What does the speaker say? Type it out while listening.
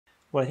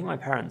Well, I think my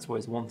parents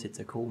always wanted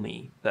to call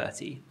me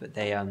Bertie, but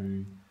they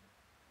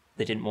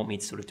didn't want me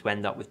to sort of to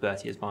end up with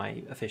Bertie as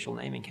my official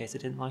name in case I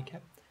didn't like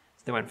it.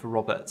 So they went for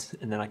Robert,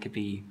 and then I could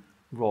be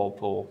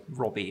Rob or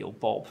Robbie or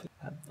Bob.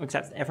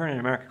 Except everyone in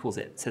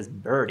America says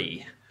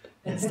Birdie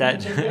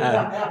instead,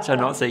 which I'm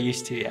not so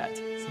used to yet.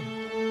 So.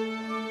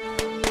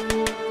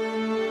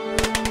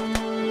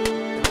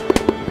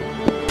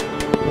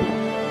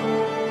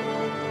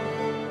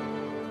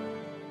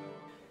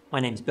 My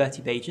name's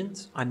Bertie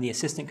Baigent. I'm the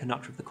assistant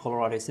conductor of the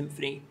Colorado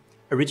Symphony.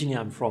 Originally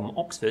I'm from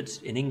Oxford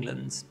in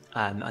England,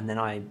 and then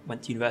I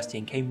went to university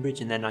in Cambridge,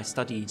 and then I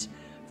studied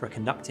for a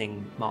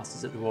conducting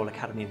masters at the Royal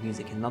Academy of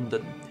Music in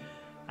London.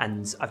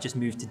 And I've just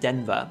moved to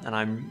Denver, and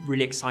I'm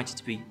really excited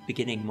to be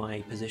beginning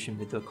my position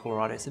with the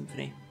Colorado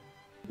Symphony.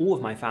 All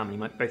of my family,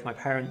 both my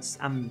parents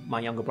and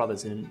my younger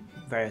brothers and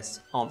various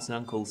aunts and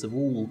uncles have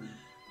all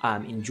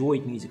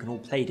enjoyed music and all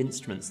played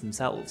instruments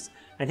themselves.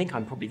 And I think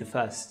I'm probably the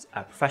first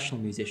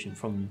professional musician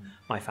from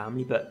my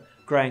family, but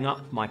growing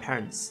up, my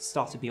parents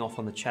started me off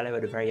on the cello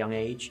at a very young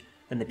age,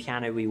 and the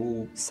piano we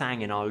all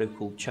sang in our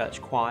local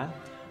church choir.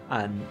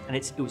 And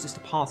it was just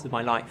a part of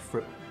my life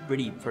for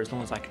as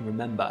long as I can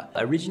remember.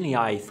 Originally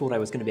I thought I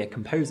was going to be a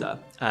composer,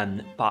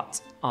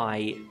 but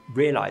I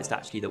realised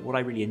actually that what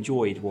I really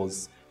enjoyed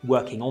was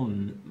working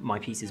on my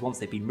pieces once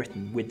they've been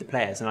written with the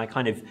players, and I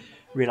kind of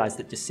realised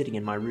that just sitting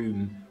in my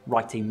room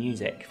writing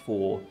music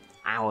for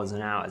hours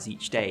and hours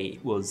each day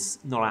was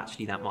not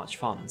actually that much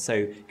fun.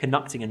 So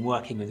conducting and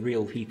working with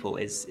real people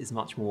is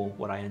much more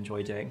what I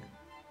enjoy doing.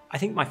 I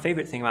think my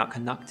favourite thing about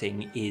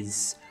conducting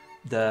is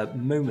the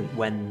moment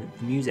when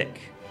the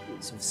music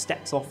sort of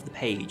steps off the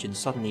page and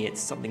suddenly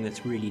it's something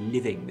that's really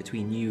living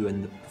between you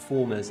and the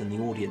performers and the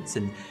audience,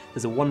 and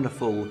there's a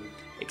wonderful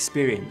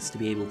experience to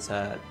be able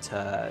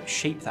to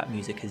shape that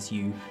music as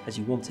you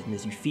want it and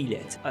as you feel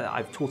it.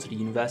 I've taught at a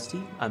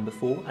university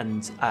before,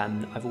 and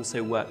I've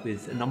also worked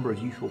with a number of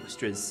youth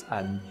orchestras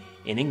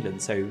in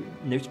England, so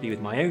notably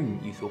with my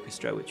own youth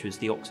orchestra, which was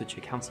the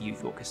Oxfordshire County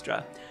Youth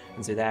Orchestra.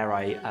 And so there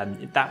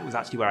that was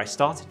actually where I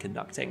started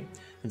conducting,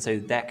 and so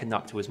their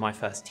conductor was my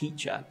first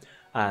teacher.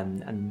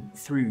 And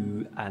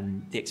through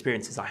the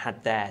experiences I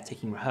had there,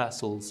 taking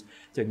rehearsals,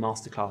 doing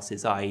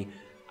masterclasses, I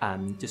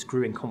just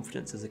grew in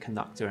confidence as a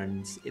conductor,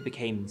 and it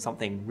became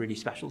something really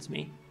special to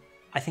me.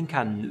 I think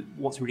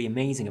what's really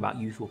amazing about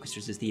youth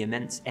orchestras is the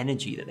immense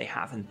energy that they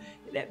have, and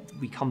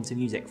we come to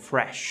music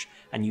fresh,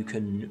 and you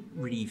can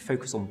really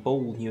focus on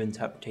bold new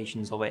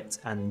interpretations of it,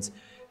 and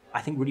I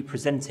think really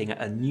presenting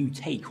a new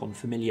take on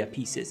familiar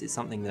pieces is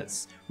something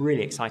that's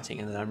really exciting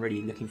and that I'm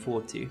really looking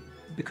forward to.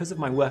 Because of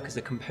my work as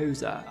a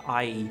composer,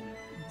 I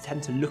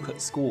tend to look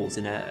at scores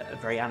in a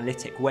very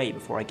analytic way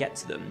before I get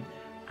to them,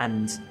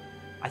 and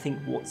I think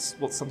what's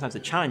sometimes a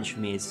challenge for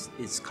me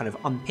is kind of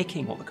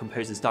unpicking what the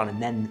composer's done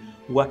and then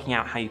working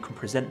out how you can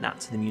present that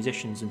to the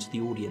musicians and to the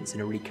audience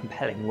in a really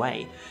compelling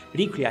way. But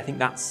equally, I think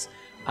that's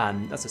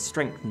a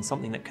strength and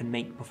something that can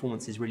make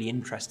performances really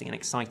interesting and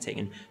exciting,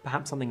 and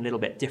perhaps something a little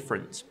bit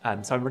different.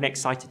 So I'm really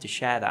excited to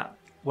share that.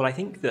 Well, I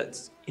think that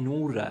in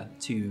order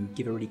to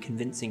give a really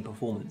convincing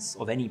performance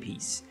of any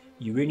piece,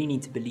 you really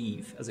need to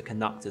believe as a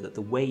conductor that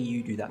the way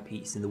you do that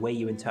piece and the way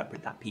you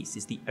interpret that piece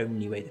is the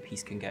only way the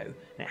piece can go, and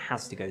it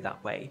has to go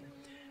that way.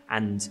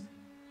 And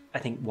I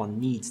think one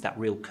needs that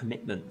real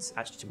commitment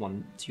actually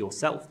to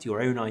yourself, to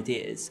your own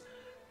ideas,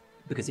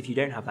 because if you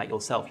don't have that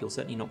yourself, you're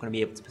certainly not going to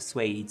be able to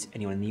persuade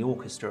anyone in the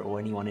orchestra or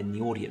anyone in the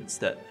audience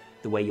that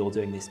the way you're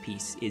doing this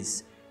piece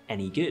is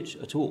any good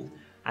at all.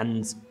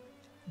 And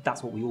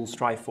that's what we all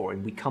strive for,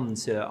 and we come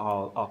to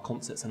our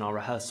concerts and our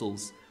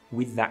rehearsals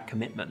with that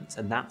commitment,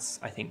 and that's,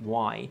 I think,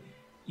 why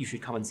you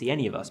should come and see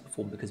any of us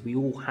perform, because we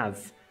all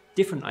have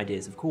different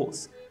ideas, of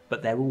course,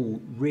 but they're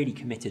all really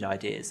committed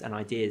ideas and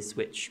ideas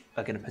which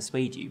are going to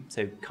persuade you,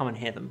 so come and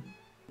hear them.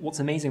 What's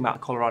amazing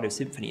about the Colorado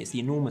Symphony is the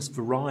enormous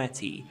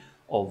variety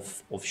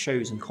of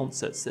shows and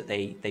concerts that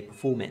they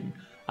perform in.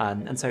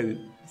 And so,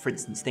 for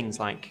instance, things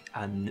like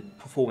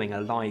performing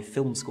a live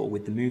film score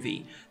with the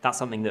movie, that's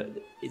something that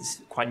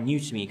is quite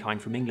new to me, coming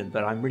from England,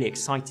 but I'm really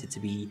excited to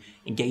be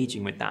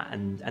engaging with that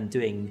and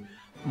doing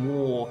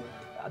more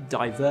a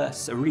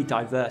really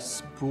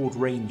diverse, broad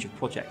range of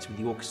projects with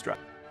the orchestra.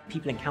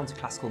 People encounter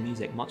classical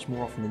music much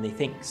more often than they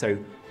think, so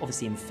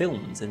obviously in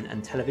films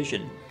and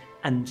television,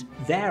 and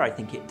there I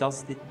think it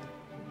does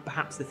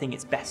perhaps the thing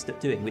it's best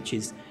at doing, which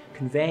is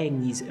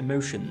conveying these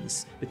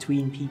emotions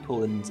between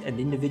people and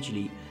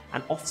individually,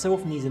 and so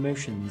often these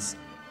emotions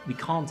we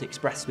can't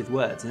express with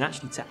words, and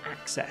actually to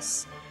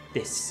access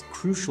this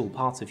crucial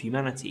part of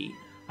humanity,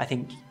 I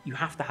think you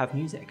have to have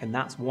music, and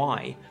that's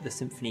why the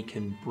symphony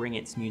can bring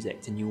its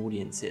music to new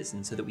audiences,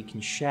 and so that we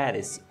can share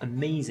this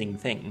amazing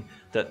thing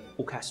that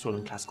orchestral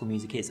and classical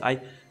music is.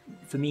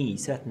 For me,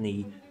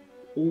 certainly,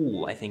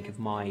 all, I think, of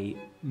my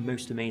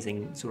most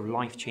amazing sort of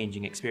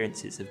life-changing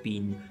experiences have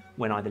been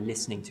when either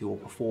listening to or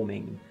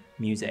performing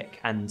music,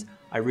 and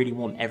I really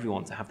want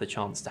everyone to have the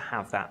chance to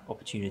have that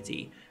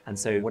opportunity. And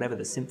so whatever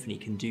the symphony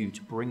can do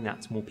to bring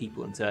that to more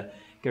people and to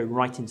go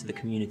right into the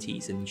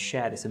communities and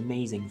share this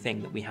amazing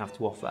thing that we have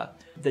to offer.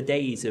 The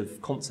days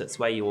of concerts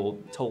where you're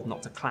told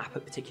not to clap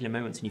at particular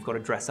moments and you've got to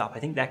dress up, I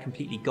think they're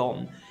completely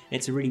gone.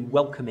 It's a really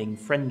welcoming,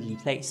 friendly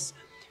place.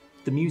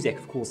 The music,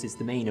 of course, is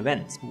the main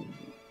event,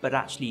 but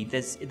actually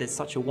there's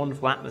such a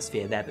wonderful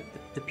atmosphere there, but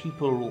the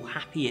people are all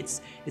happy.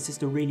 It's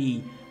just a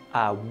really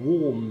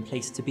warm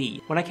place to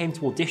be. When I came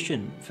to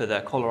audition for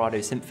the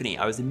Colorado Symphony,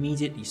 I was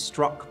immediately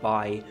struck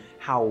by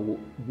how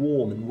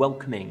warm and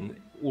welcoming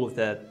all of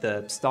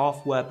the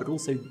staff were, but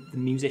also the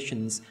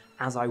musicians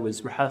as I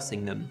was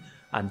rehearsing them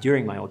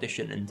during my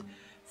audition. And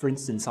for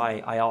instance,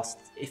 I asked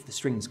if the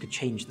strings could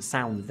change the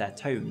sound of their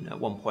tone at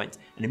one point,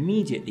 and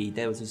immediately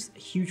there was this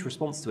huge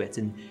response to it,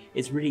 and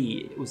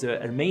it was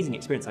an amazing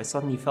experience. I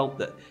suddenly felt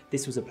that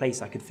this was a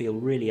place I could feel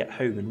really at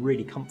home and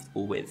really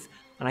comfortable with.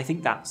 And I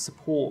think that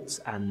support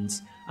and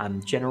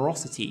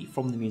generosity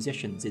from the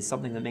musicians is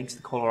something that makes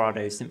the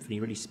Colorado Symphony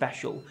really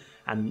special,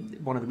 and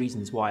one of the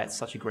reasons why it's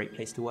such a great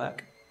place to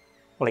work.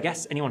 Well, I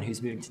guess anyone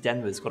who's moving to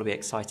Denver has got to be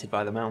excited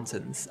by the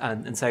mountains.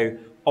 And so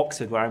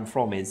Oxford, where I'm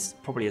from, is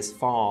probably as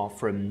far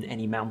from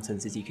any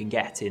mountains as you can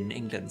get in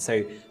England.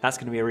 So that's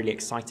going to be a really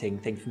exciting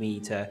thing for me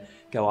to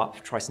go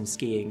up, try some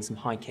skiing, some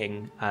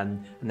hiking.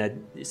 And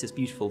it's just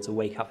beautiful to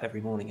wake up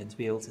every morning and to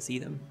be able to see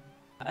them.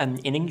 In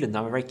England,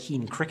 I'm a very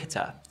keen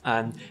cricketer.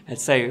 And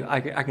so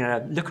I'm going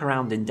to look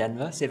around in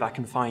Denver, see if I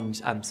can find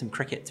some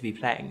cricket to be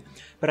playing.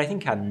 But I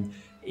think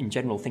in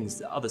general,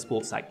 other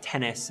sports like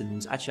tennis,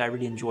 and actually I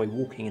really enjoy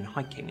walking and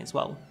hiking as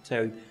well.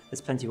 So there's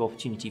plenty of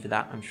opportunity for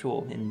that, I'm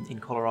sure, in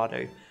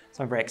Colorado.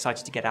 So I'm very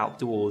excited to get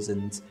outdoors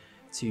and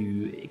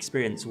to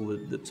experience all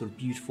the sort of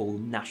beautiful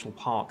national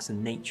parks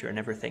and nature and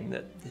everything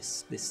that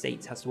this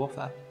state has to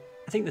offer.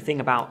 I think the thing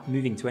about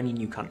moving to any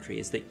new country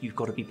is that you've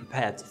got to be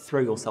prepared to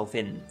throw yourself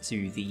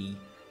into the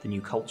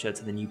new culture,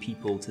 to the new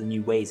people, to the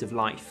new ways of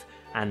life.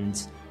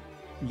 And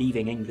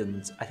leaving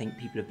England, I think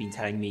people have been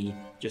telling me,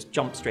 just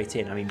jump straight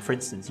in. I mean, for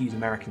instance, use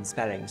American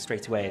spelling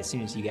straight away as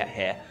soon as you get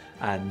here.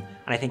 And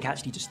I think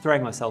actually just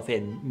throwing myself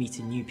in,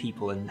 meeting new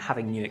people and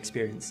having new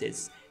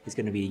experiences is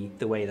going to be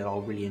the way that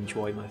I'll really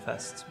enjoy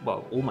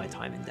all my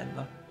time in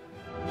Denver.